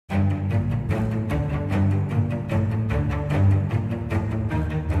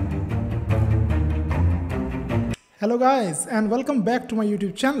Hello guys and welcome back to my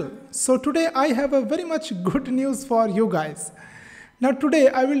YouTube channel. So today I have a very much good news for you guys. Now today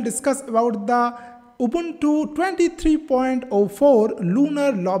I will discuss about the Ubuntu 23.04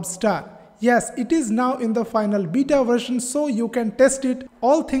 Lunar Lobster. Yes, it is now in the final beta version, so you can test it.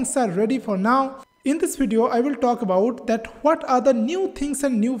 All things are ready for now. In this video, I will talk about that what are the new things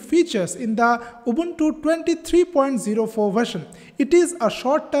and new features in the Ubuntu 23.04 version. It is a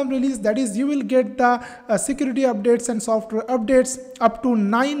short-term release, that is you will get the security updates and software updates up to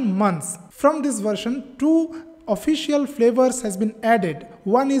 9 months. From this version, two official flavors has been added.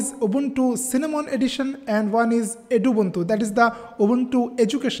 One is Ubuntu Cinnamon Edition and one is Ubuntu, that is the Ubuntu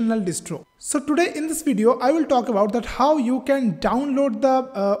Educational Distro. So today in this video I will talk about that how you can download the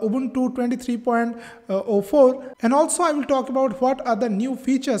Ubuntu 23.04 and also I will talk about what are the new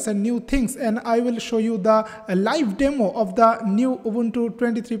features and new things, and I will show you the live demo of the new Ubuntu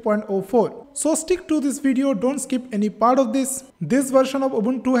 23.04. So stick to this video, don't skip any part of this. This version of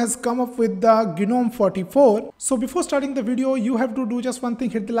Ubuntu has come up with the GNOME 44. So before starting the video, you have to do just one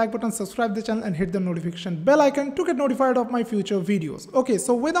thing: hit the like button, subscribe the channel and hit the notification bell icon to get notified of my future videos. Okay,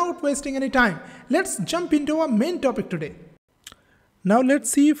 so without wasting any time, let's jump into our main topic today. Now let's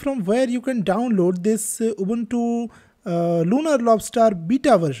see from where you can download this Ubuntu Lunar Lobster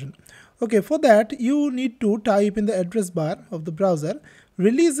beta version. Okay, for that you need to type in the address bar of the browser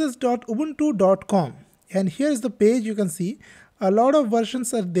releases.ubuntu.com, and here is the page. You can see a lot of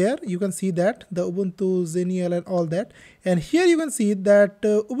versions are there. You can see that the Ubuntu Xenial and all that, and here you can see that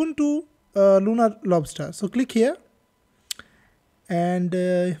Ubuntu Lunar Lobster. So click here and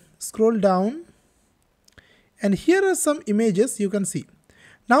scroll down, and here are some images you can see.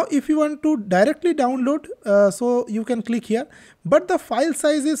 Now if you want to directly download, so you can click here, but the file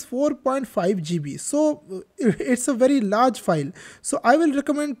size is 4.5 GB, so it's a very large file. So I will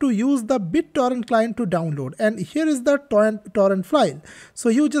recommend to use the BitTorrent client to download, and here is the torrent file. So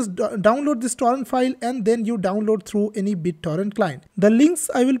you just download this torrent file and then you download through any BitTorrent client. The links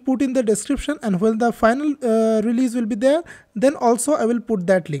I will put in the description, and when the final release will be there, then also I will put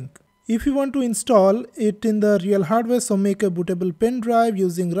that link. If you want to install it in the real hardware, so make a bootable pen drive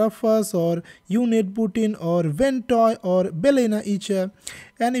using Rufus or UNetbootin or Ventoy or Balena each. And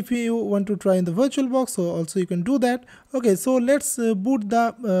if you want to try in the VirtualBox, so also you can do that. Okay, so let's boot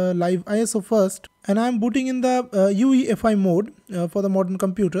the live ISO first, and I'm booting in the UEFI mode for the modern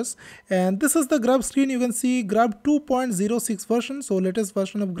computers. And this is the Grub screen. You can see Grub 2.06 version, so latest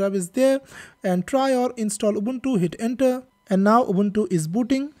version of Grub is there. And try or install Ubuntu, hit enter, and now Ubuntu is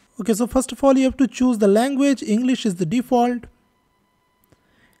booting. Okay, so first of all you have to choose the language. English is the default,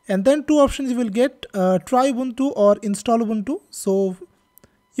 and then two options you will get, try Ubuntu or install Ubuntu. So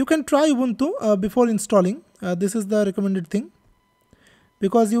you can try Ubuntu before installing. This is the recommended thing,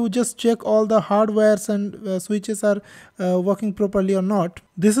 because you just check all the hardwares and switches are working properly or not.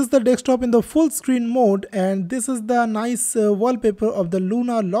 This is the desktop in the full screen mode, and this is the nice wallpaper of the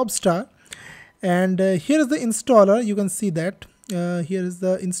Lunar Lobster. And here is the installer. You can see that. Here is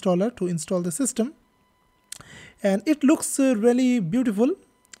the installer to install the system, and it looks really beautiful.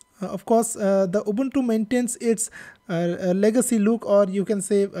 Of course, the Ubuntu maintains its legacy look, or you can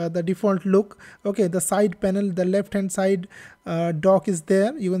say the default look. Okay, the side panel, the left hand side dock is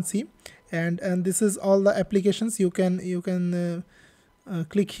there, you can see, and this is all the applications. You can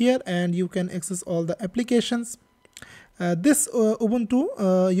click here and you can access all the applications. This Ubuntu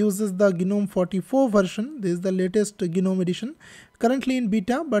uses the GNOME 44 version. This is the latest GNOME edition, currently in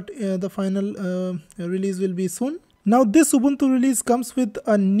beta, but the final release will be soon. Now this Ubuntu release comes with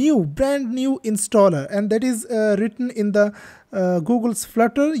a brand new installer, and that is written in the Google's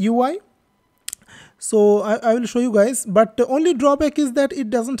Flutter UI. So I will show you guys, but the only drawback is that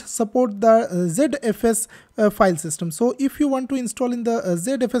it doesn't support the ZFS file system. So if you want to install in the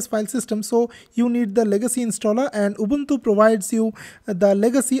ZFS file system, so you need the legacy installer, and Ubuntu provides you the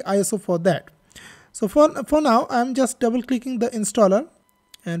legacy ISO for that. So for now I'm just double clicking the installer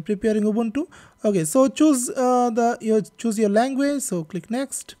and preparing Ubuntu. Okay, so choose your language, so click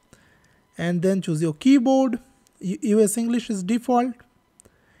next, and then choose your keyboard. US English is default.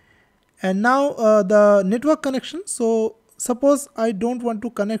 And now the network connection. So suppose I don't want to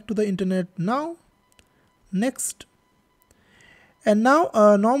connect to the internet now. Next. And now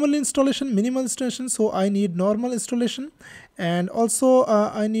normal installation, minimal installation. So I need normal installation, and also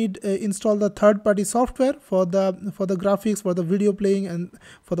I need install the third-party software for the graphics, for the video playing, and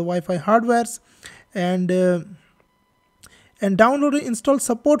for the Wi-Fi hardwares, and download and install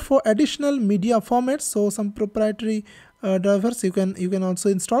support for additional media formats. So some proprietary drivers you can also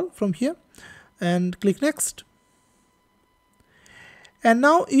install from here, and click next. And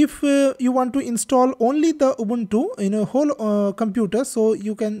now if you want to install only the Ubuntu in a whole computer, so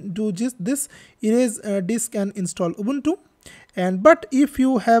you can do just this, erase disk and install Ubuntu. And but if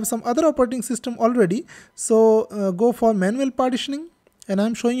you have some other operating system already, so go for manual partitioning, and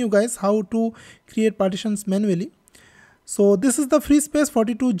I'm showing you guys how to create partitions manually. So this is the free space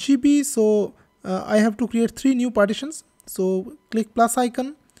 42 GB, so I have to create 3 new partitions. So click plus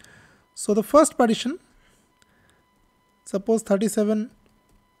icon. So the first partition, suppose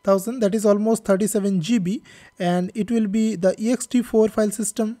 37,000, that is almost 37 GB, and it will be the ext4 file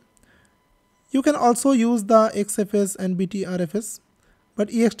system. You can also use the XFS and BTRFS, but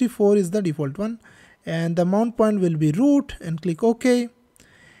ext4 is the default one, and the mount point will be root, and click OK.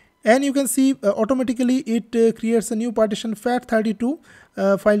 And you can see automatically it creates a new partition FAT32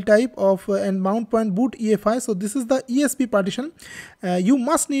 file type of and mount point boot EFI. So this is the ESP partition. You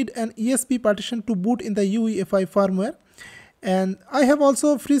must need an ESP partition to boot in the UEFI firmware. And I have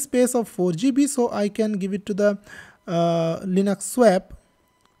also free space of 4 GB, so I can give it to the Linux swap.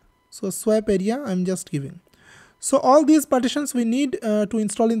 So swap area I'm just giving. So all these partitions we need to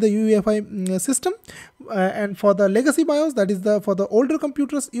install in the UEFI system, and for the legacy BIOS, that is for the older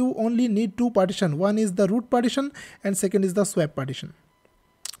computers, you only need 2 partitions. One is the root partition and second is the swap partition.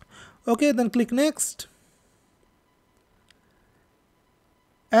 Okay, then click next.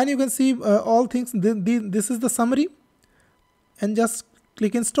 And you can see all things. This is the summary, and just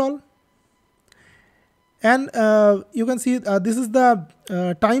click install. And you can see this is the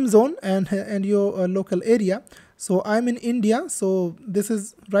time zone and your local area. So I'm in India, so this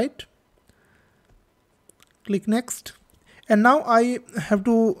is right. Click next. And now I have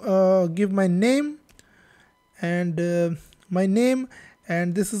to give my name, and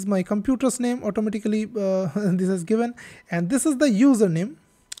and this is my computer's name. Automatically this is given, and this is the username,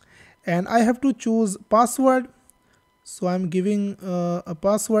 and I have to choose password. So I'm giving a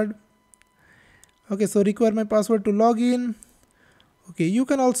password. Okay, so require my password to log in. Okay, you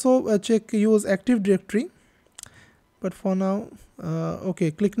can also check use Active Directory, but for now, okay,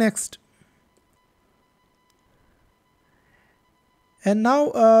 click next. And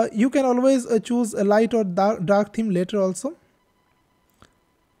now you can always choose a light or dark theme later also.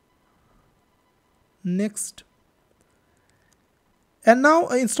 Next. And now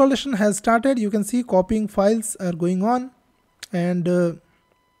installation has started. You can see copying files are going on, and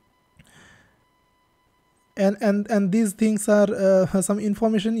these things are some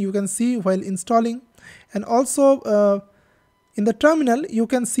information you can see while installing. And also in the terminal you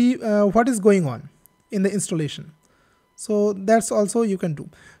can see what is going on in the installation. So that's also you can do.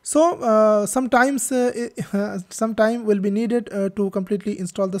 So sometimes some time will be needed to completely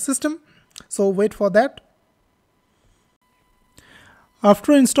install the system, so wait for that.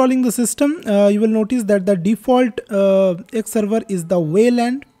 After installing the system, you will notice that the default X server is the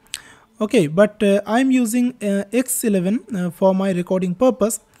Wayland. Okay, but I'm using X11 for my recording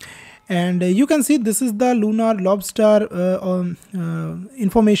purpose, and you can see this is the Lunar Lobster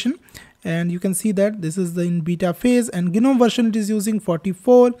information, and you can see that this is in beta phase, and GNOME version it is using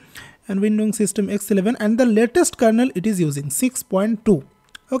 44, and Windows System X11, and the latest kernel it is using 6.2.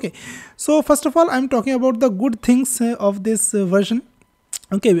 Okay, so first of all I'm talking about the good things of this version.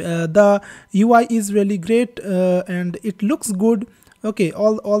 Okay, the UI is really great and it looks good. Okay,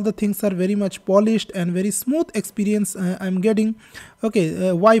 all the things are very much polished and very smooth experience I'm getting. Okay,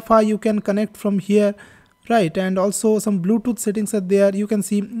 Wi-Fi you can connect from here, right? And also some Bluetooth settings are there. You can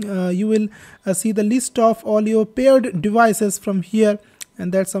see you will see the list of all your paired devices from here,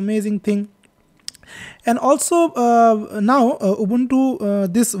 and that's amazing thing. And also now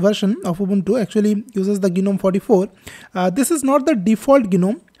Ubuntu, this version of Ubuntu actually uses the GNOME 44. This is not the default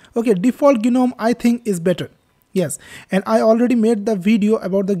GNOME. Okay, default GNOME I think is better. Yes, and I already made the video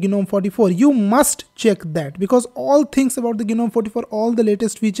about the GNOME 44. You must check that, because all things about the GNOME 44, all the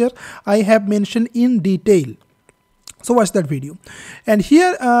latest features I have mentioned in detail. So watch that video. And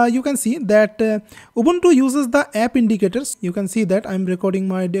here you can see that Ubuntu uses the app indicators. You can see that I'm recording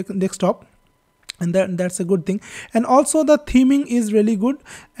my desktop, and that's a good thing. And also the theming is really good,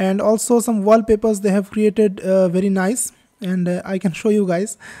 and also some wallpapers they have created very nice, and I can show you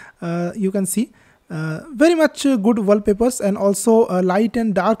guys. You can see very much good wallpapers, and also a light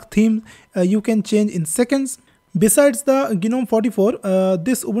and dark theme you can change in seconds. Besides the GNOME 44,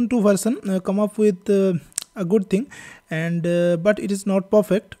 this Ubuntu version come up with a good thing, and but it is not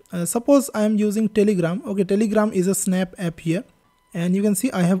perfect. Suppose I am using Telegram. Okay, Telegram is a Snap app here, and you can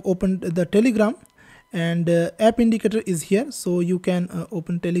see I have opened the Telegram, and app indicator is here, so you can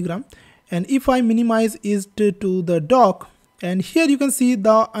open Telegram. And if I minimize it to the dock, and here you can see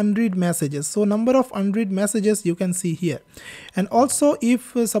the unread messages. So number of unread messages you can see here. And also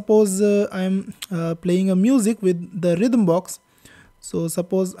if suppose I'm playing a music with the rhythm box, so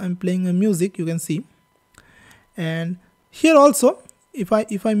suppose I'm playing a music, you can see, and here also if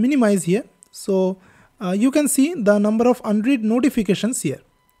I minimize here, so you can see the number of unread notifications here.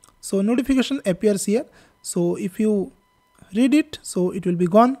 So notification appears here, so if you read it, so it will be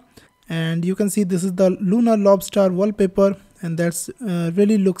gone. And you can see this is the Lunar Lobster wallpaper, and that's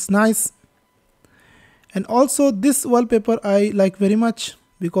really looks nice. And also this wallpaper I like very much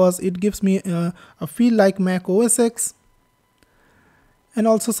because it gives me a feel like Mac OS X. And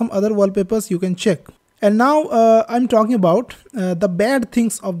also some other wallpapers you can check. And now I'm talking about the bad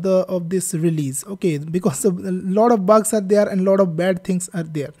things of this release, okay, because a lot of bugs are there and a lot of bad things are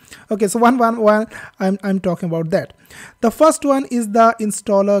there. Okay, so one I'm talking about that. The first one is the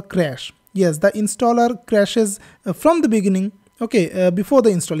installer crash. Yes, the installer crashes from the beginning, okay, before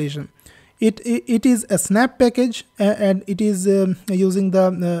the installation. It is a snap package, and it is using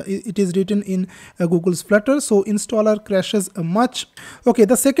the it is written in Google's Flutter, so installer crashes much. Okay,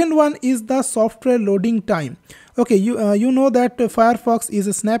 the second one is the software loading time. Okay, you know that Firefox is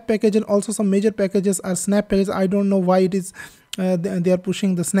a snap package, and also some major packages are snap packages. I don't know why it is they are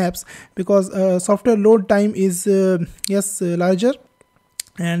pushing the snaps, because software load time is larger.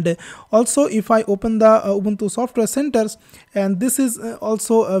 And also if I open the Ubuntu software centers, and this is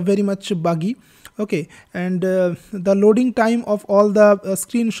also very much buggy, okay, and the loading time of all the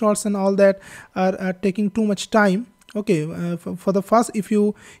screenshots and all that are taking too much time, okay, for the first, if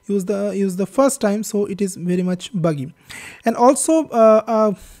you use the first time, so it is very much buggy. And also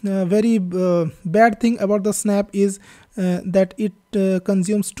a very bad thing about the snap is that it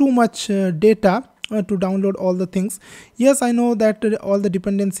consumes too much data to download all the things. Yes, I know that all the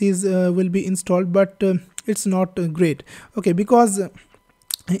dependencies will be installed, but it's not great, okay, because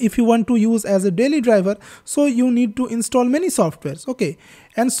if you want to use as a daily driver, so you need to install many softwares, okay,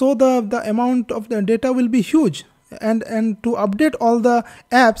 and so the amount of the data will be huge, and to update all the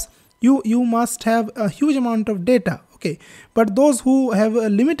apps you must have a huge amount of data, okay. But those who have a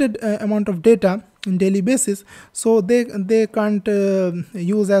limited amount of data in daily basis, so they can't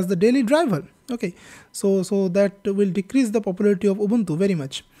use as the daily driver, okay, so that will decrease the popularity of Ubuntu very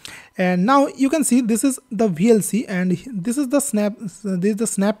much. And now you can see this is the VLC, and this is the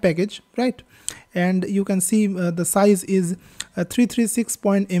snap package, right? And you can see the size is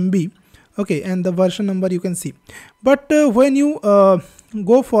 336.MB, okay, and the version number you can see. But when you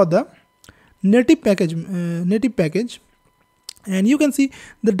go for the native package, and you can see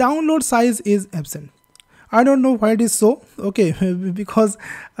the download size is absent. I don't know why it is so, okay, because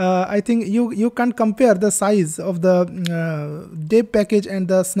I think you can't compare the size of the dev package and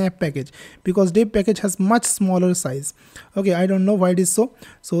the snap package, because dev package has much smaller size, okay. I don't know why it is so.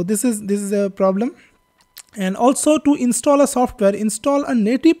 So this is a problem. And also to install a software, install a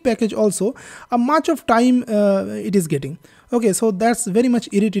native package also, a much of time it is getting, okay, so that's very much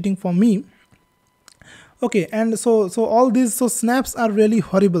irritating for me. Okay, and so all these snaps are really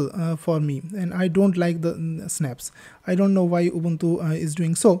horrible for me, and I don't like the snaps. I don't know why Ubuntu is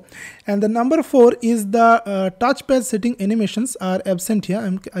doing so. And the number 4 is the touchpad setting animations are absent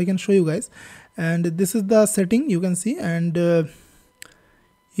here. I can show you guys. And this is the setting you can see, and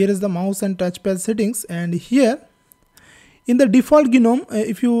here is the mouse and touchpad settings. And here in the default GNOME,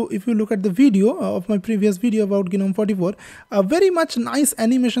 if you look at the video of my previous video about GNOME 44, very much nice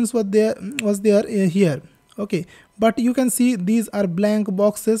animations was there here, okay. But you can see these are blank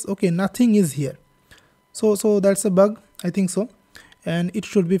boxes, okay, nothing is here. So that's a bug, I think so, and it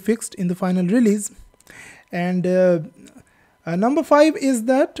should be fixed in the final release. And number 5 is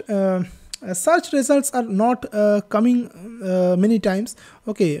that search results are not coming many times,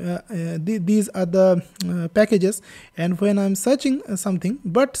 okay. These are the packages, and when I'm searching something,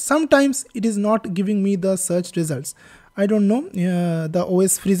 but sometimes it is not giving me the search results. I don't know, the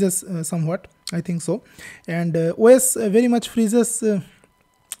OS freezes somewhat, I think so. And OS very much freezes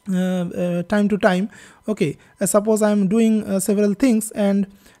time to time, okay. Suppose I'm doing several things and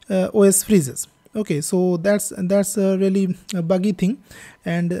OS freezes, okay, so that's a really buggy thing.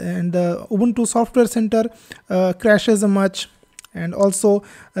 And the Ubuntu Software Center crashes much, and also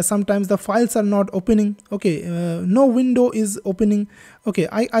sometimes the files are not opening, okay. No window is opening, okay.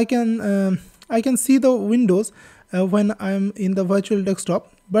 I can see the windows when I'm in the virtual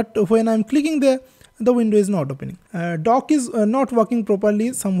desktop, but when I'm clicking there, the window is not opening. Dock is not working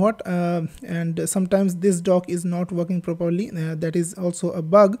properly somewhat, and sometimes this dock is not working properly. That is also a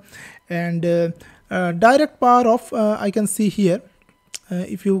bug. And direct power off, I can see here.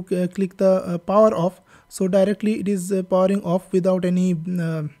 If you click the power off, so directly it is powering off without any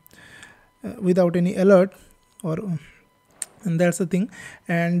alert, or and that's the thing.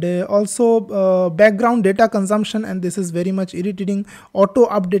 And also background data consumption, and this is very much irritating. Auto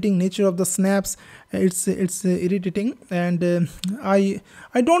updating nature of the snaps, it's irritating, and I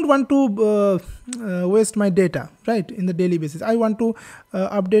don't want to waste my data, right, in the daily basis. I want to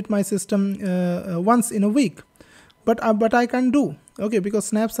update my system once in a week, but I can do, okay, because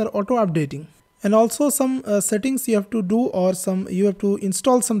snaps are auto updating. And also some settings you have to do, or you have to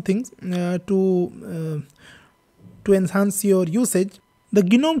install some things to enhance your usage. The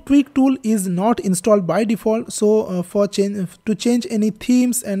GNOME tweak tool is not installed by default, so to change any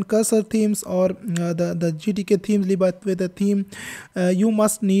themes and cursor themes, or the GTK themes, with a theme, you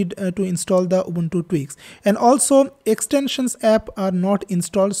must need to install the Ubuntu tweaks. And also extensions app are not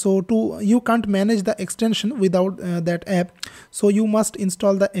installed, so you can't manage the extension without that app, so you must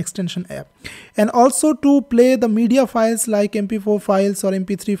install the extension app. And also to play the media files like MP4 files or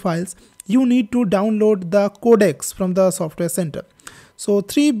MP3 files, you need to download the codecs from the software center. So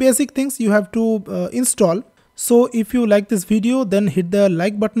 3 basic things you have to install. So if you like this video, then hit the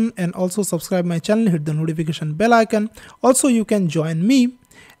like button, and also subscribe my channel, hit the notification bell icon. Also you can join me,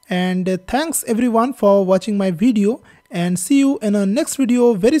 and thanks everyone for watching my video, and see you in a next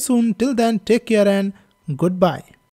video very soon. Till then, take care and goodbye.